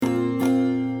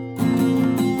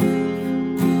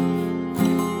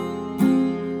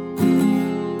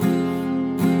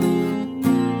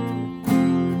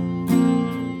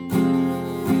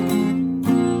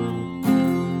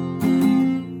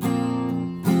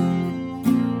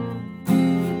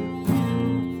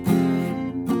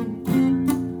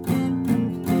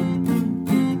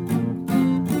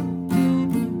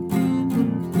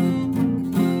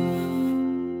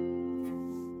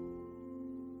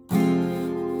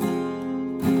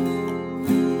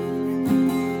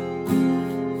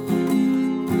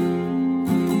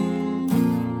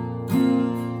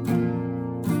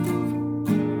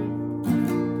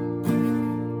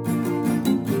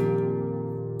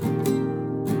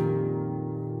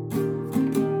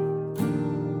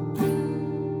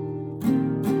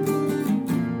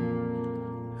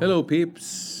Hello,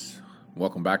 peeps.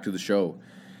 Welcome back to the show.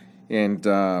 And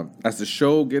as the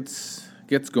show gets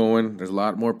going, there's a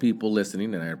lot more people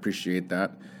listening, and I appreciate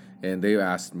that. And they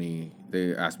asked me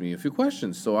a few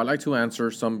questions, so I like to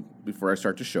answer some before I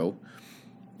start the show.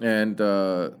 And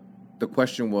the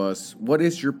question was, what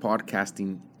is your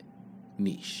podcasting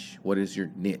niche? What is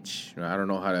your niche? I don't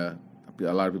know how to.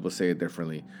 A lot of people say it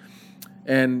differently.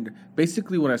 And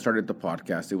basically, when I started the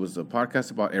podcast, it was a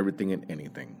podcast about everything and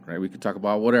anything, right? We could talk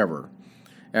about whatever.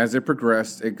 As it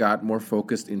progressed, it got more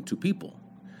focused into people,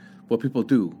 what people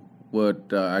do,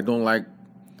 what I don't like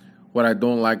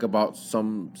about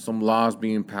some laws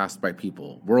being passed by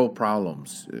people, world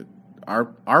problems,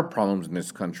 our problems in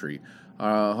this country,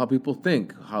 how people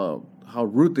think, how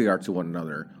rude they are to one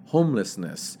another,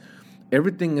 homelessness.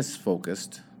 Everything is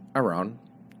focused around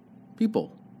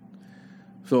people.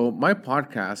 So my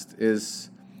podcast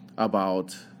is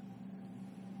about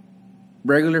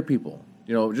regular people,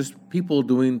 just people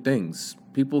doing things,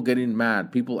 people getting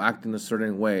mad, people acting a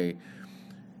certain way.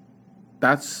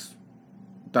 That's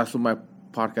what my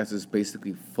podcast is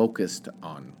basically focused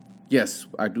on. Yes,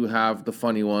 I do have the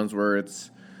funny ones where it's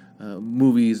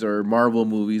movies or Marvel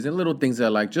movies and little things that I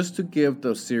like, just to give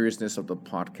the seriousness of the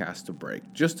podcast a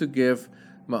break, just to give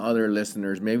my other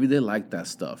listeners, maybe they like that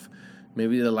stuff.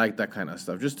 Maybe they like that kind of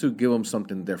stuff, just to give them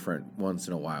something different once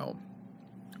in a while.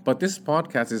 But this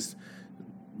podcast is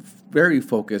very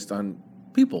focused on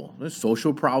people,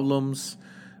 social problems,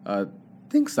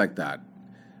 things like that.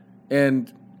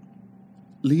 And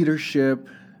leadership,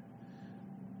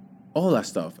 all that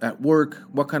stuff. At work,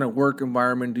 what kind of work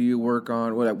environment do you work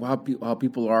on? How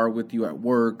people are with you at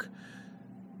work,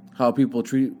 how people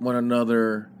treat one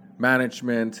another,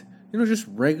 management, just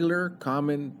regular,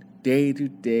 common,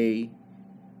 day-to-day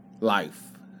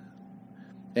life.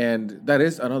 And that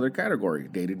is another category.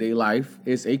 Day-to-day life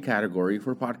is a category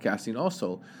for podcasting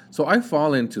also. So I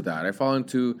fall into that. I fall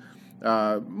into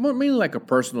mainly like a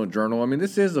personal journal. I mean,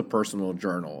 this is a personal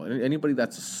journal. Anybody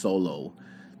that's a solo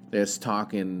is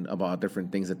talking about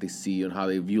different things that they see and how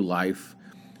they view life.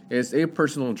 It's a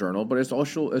personal journal, but it's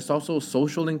also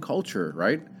social and culture,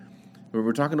 right?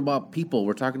 We're talking about people.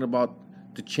 We're talking about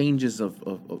the changes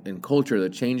in culture, the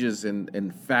changes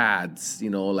in fads,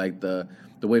 like the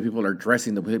way people are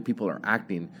dressing, the way people are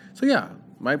acting. So yeah,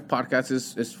 my podcast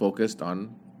is focused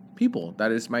on people.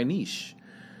 That is my niche.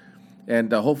 And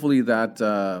hopefully that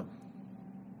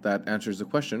answers the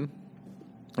question.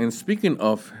 And speaking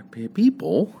of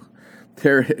people,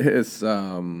 there is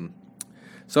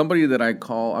somebody that I'm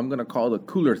going to call the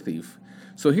cooler thief.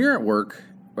 So here at work,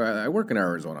 I work in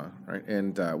Arizona, right?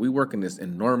 And we work in this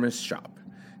enormous shop.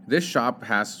 This shop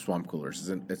has swamp coolers.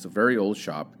 It's a very old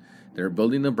shop. They're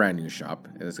building a brand new shop,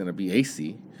 and it's going to be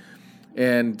AC.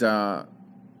 And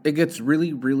it gets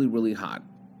really, really, really hot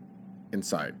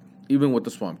inside, even with the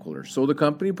swamp coolers. So the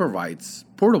company provides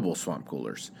portable swamp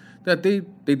coolers that they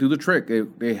do the trick.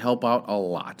 They help out a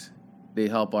lot. They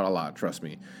help out a lot, trust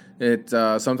me. It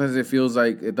sometimes it feels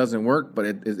like it doesn't work, but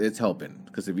it's helping.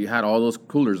 Because if you had all those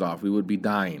coolers off, we would be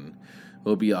dying. It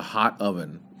would be a hot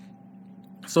oven.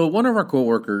 So one of our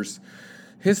coworkers,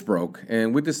 his broke,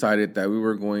 and we decided that we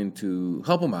were going to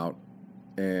help him out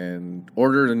and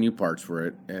order the new parts for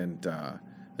it. And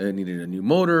it needed a new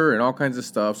motor and all kinds of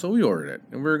stuff, so we ordered it,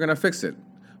 and we were going to fix it.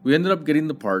 We ended up getting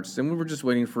the parts, and we were just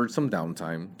waiting for some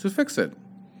downtime to fix it.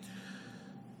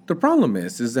 The problem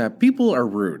is that people are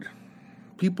rude.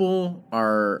 People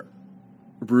are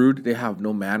rude. They have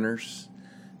no manners.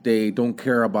 They don't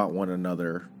care about one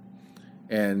another,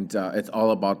 and it's all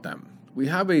about them. We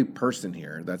have a person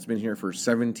here that's been here for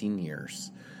 17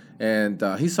 years, and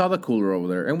he saw the cooler over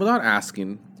there, and without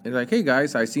asking, he's like, hey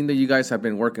guys, I seen that you guys have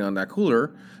been working on that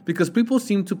cooler, because people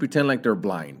seem to pretend like they're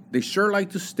blind. They sure like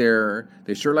to stare.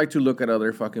 They sure like to look at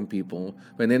other fucking people,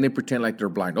 and then they pretend like they're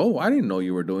blind. Oh, I didn't know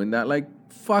you were doing that. Like,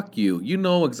 fuck you. You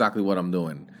know exactly what I'm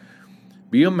doing.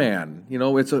 Be a man.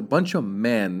 It's a bunch of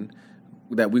men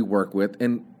that we work with,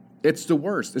 and it's the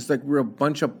worst. It's like we're a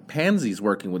bunch of pansies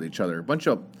working with each other. A bunch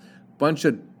of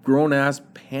grown-ass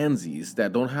pansies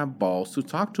that don't have balls to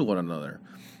talk to one another.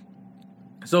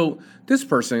 So this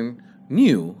person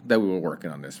knew that we were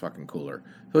working on this fucking cooler.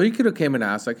 So he could have came and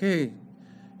asked, like, hey,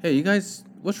 you guys,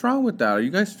 what's wrong with that? Are you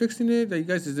guys fixing it?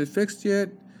 Is it fixed yet?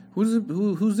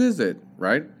 Whose is it,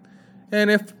 right?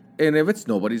 And if it's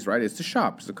nobody's, right, it's the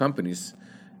shop, it's the company's.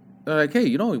 They're like,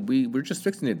 hey, we're just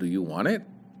fixing it. Do you want it?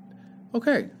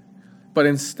 Okay. But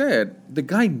instead, the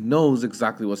guy knows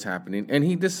exactly what's happening, and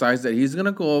he decides that he's going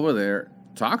to go over there,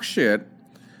 talk shit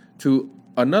to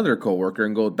another coworker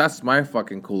and go, that's my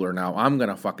fucking cooler now. I'm going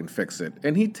to fucking fix it.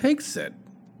 And he takes it.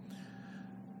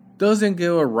 doesn't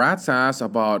give a rat's ass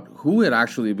about who it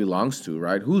actually belongs to,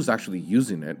 right? Who's actually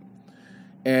using it.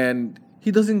 And he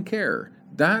doesn't care.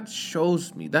 That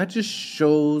just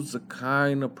shows the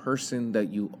kind of person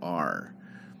that you are,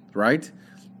 right?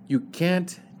 You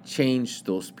can't change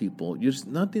those people. There's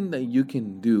nothing that you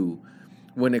can do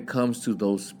when it comes to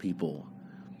those people.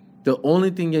 The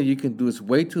only thing that you can do is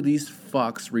wait till these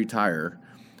fucks retire,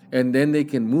 and then they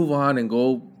can move on and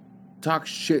go talk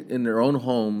shit in their own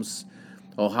homes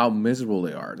or how miserable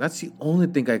they are. That's the only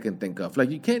thing I can think of. Like,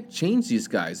 you can't change these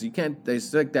guys. You can't,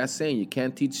 it's like that saying, you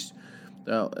can't teach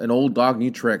an old dog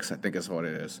new tricks, I think is what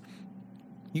it is.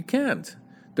 You can't.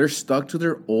 They're stuck to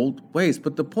their old ways.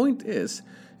 But the point is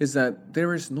that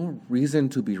there is no reason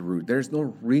to be rude. There's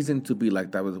no reason to be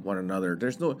like that with one another.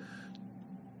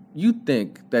 You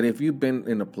think that if you've been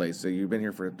in a place that you've been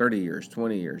here for 30 years,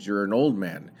 20 years, you're an old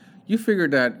man, you figure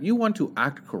that you want to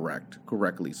act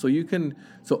correctly, so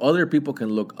other people can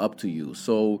look up to you,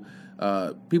 so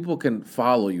people can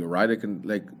follow you, right? It can,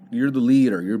 like, you're the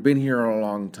leader, you've been here a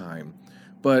long time.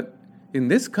 But in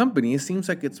this company, it seems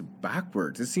like it's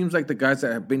backwards. It seems like the guys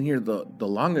that have been here the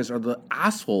longest are the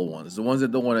asshole ones, the ones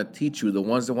that don't want to teach you, the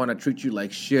ones that want to treat you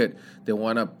like shit. They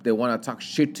want to talk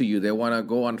shit to you. They want to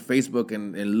go on Facebook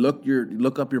and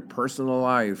look up your personal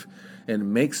life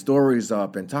and make stories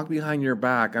up and talk behind your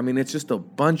back. I mean, it's just a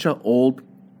bunch of old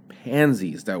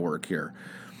pansies that work here.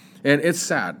 And it's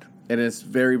sad. And it's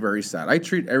very, very sad. I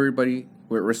treat everybody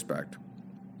with respect,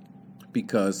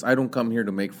 because I don't come here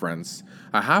to make friends.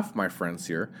 I have my friends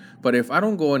here, but if I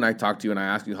don't go and I talk to you and I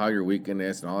ask you how your weekend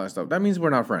is and all that stuff, that means we're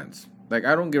not friends. Like,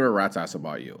 I don't give a rat's ass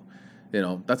about you.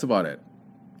 That's about it.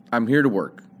 I'm here to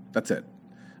work. That's it.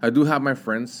 I do have my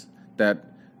friends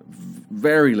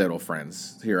very little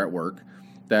friends here at work,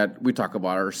 that we talk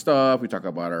about our stuff. We talk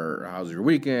about how's your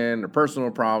weekend, our personal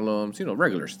problems,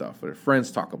 regular stuff that friends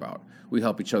talk about. We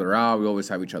help each other out. We always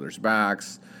have each other's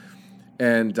backs.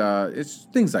 And it's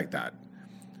things like that.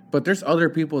 But there's other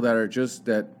people that are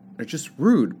just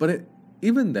rude. But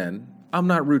even then, I'm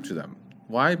not rude to them.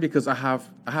 Why? Because I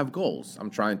have goals. I'm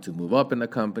trying to move up in the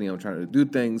company. I'm trying to do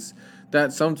things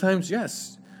that sometimes,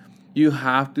 yes, I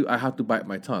have to bite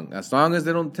my tongue. As long as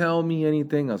they don't tell me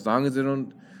anything, as long as they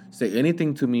don't say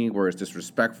anything to me where it's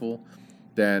disrespectful,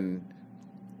 then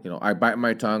I bite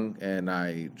my tongue, and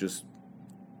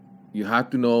you have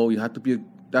to know, you have to be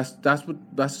that's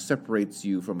what separates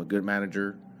you from a good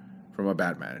manager from a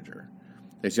bad manager,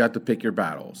 is you have to pick your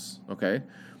battles, okay?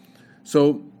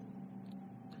 So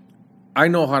I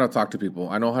know how to talk to people,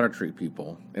 I know how to treat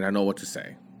people, and I know what to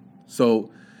say.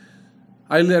 So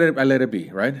I let it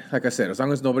be, right? Like I said, as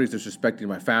long as nobody's disrespecting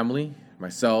my family,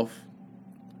 myself,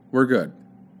 we're good.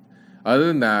 Other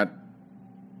than that,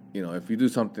 if you do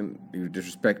something, you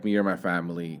disrespect me or my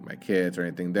family, my kids or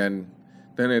anything, then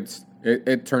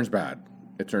it turns bad.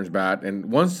 It turns bad. And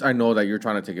once I know that you're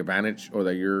trying to take advantage, or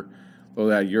that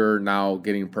you're now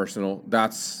getting personal,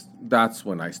 that's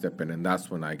when I step in, and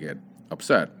that's when I get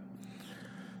upset.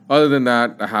 Other than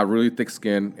that, I have really thick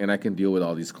skin, and I can deal with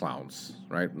all these clowns,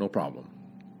 right? No problem.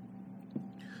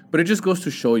 But it just goes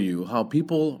to show you how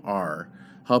people are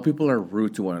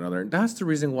rude to one another. And that's the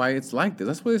reason why it's like this.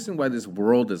 That's the reason why this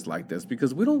world is like this,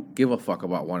 because we don't give a fuck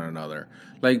about one another.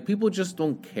 Like, people just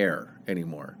don't care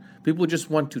anymore. People just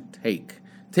want to take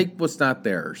what's not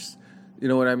theirs. You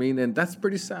know what I mean? And that's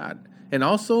pretty sad. And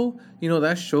also,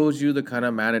 that shows you the kind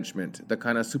of management, the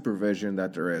kind of supervision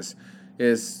that there is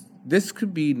this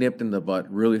could be nipped in the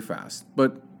butt really fast,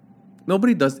 but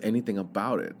nobody does anything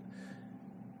about it.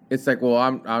 It's like, well,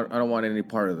 I don't want any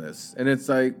part of this. And it's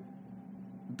like,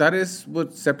 that is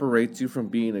what separates you from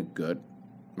being a good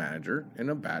manager and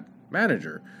a bad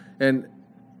manager. And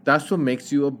that's what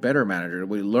makes you a better manager,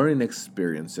 with learning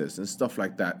experiences and stuff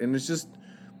like that. And it's just,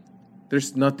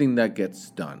 there's nothing that gets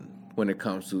done when it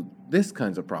comes to this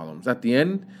kinds of problems. At the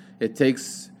end, it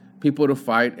takes people to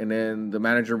fight, and then the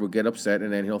manager will get upset,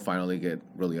 and then he'll finally get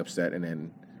really upset,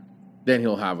 and then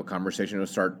he'll have a conversation and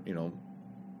start,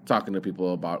 talking to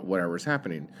people about whatever's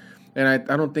happening. And I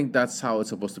don't think that's how it's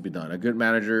supposed to be done. A good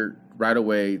manager right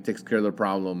away takes care of the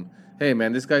problem. Hey,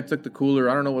 man, this guy took the cooler.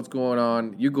 I don't know what's going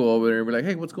on. You go over there and be like,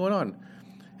 hey, what's going on?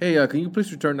 Hey, can you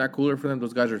please return that cooler for them?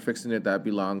 Those guys are fixing it.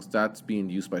 That's being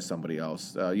used by somebody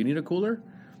else. You need a cooler?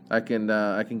 I can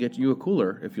get you a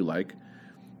cooler if you like.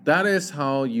 That is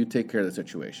how you take care of the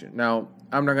situation. Now,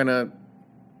 I'm not going to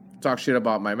talk shit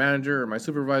about my manager or my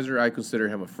supervisor. I consider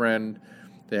him a friend,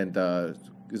 and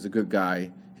is a good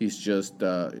guy. He's just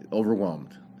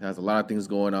overwhelmed. He has a lot of things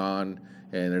going on,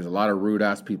 and there's a lot of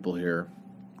rude-ass people here.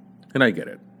 And I get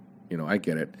it. I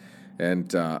get it.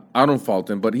 And I don't fault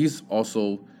him, but he's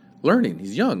also learning.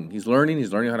 He's young. He's learning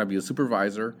how to be a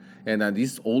supervisor. And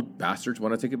these old bastards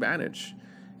want to take advantage.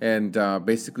 And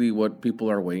basically what people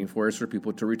are waiting for is for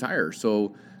people to retire.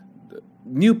 So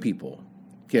new people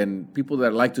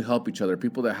that like to help each other,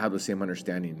 people that have the same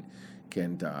understanding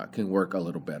can work a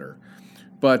little better.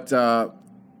 But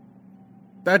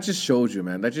that just shows you,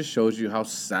 man. That just shows you how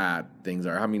sad things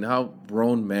are. I mean, how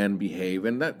grown men behave.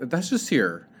 And that's just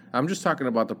here. I'm just talking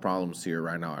about the problems here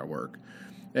right now at work.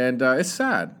 And it's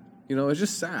sad. It's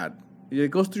just sad.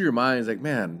 It goes through your mind. It's like,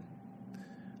 man,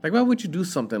 like, why would you do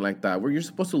something like that? Where you're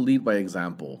supposed to lead by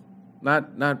example,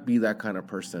 not be that kind of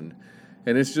person.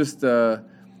 And it's just,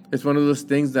 it's one of those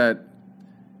things that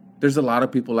there's a lot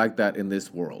of people like that in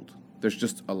this world. There's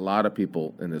just a lot of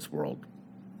people in this world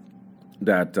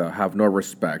that have no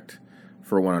respect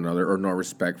for one another, or no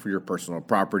respect for your personal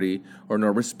property, or no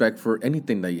respect for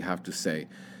anything that you have to say.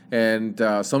 And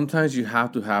sometimes you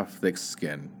have to have thick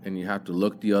skin, and you have to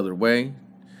look the other way,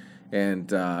 and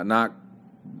try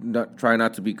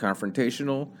not to be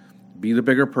confrontational. Be the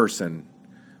bigger person.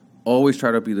 Always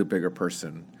try to be the bigger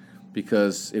person,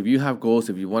 because if you have goals,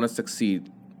 if you want to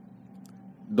succeed,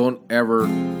 don't ever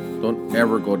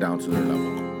go down to their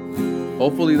level.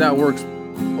 Hopefully that works.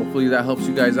 Hopefully that helps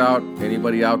you guys out.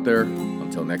 Anybody out there?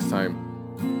 Until next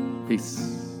time,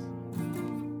 peace.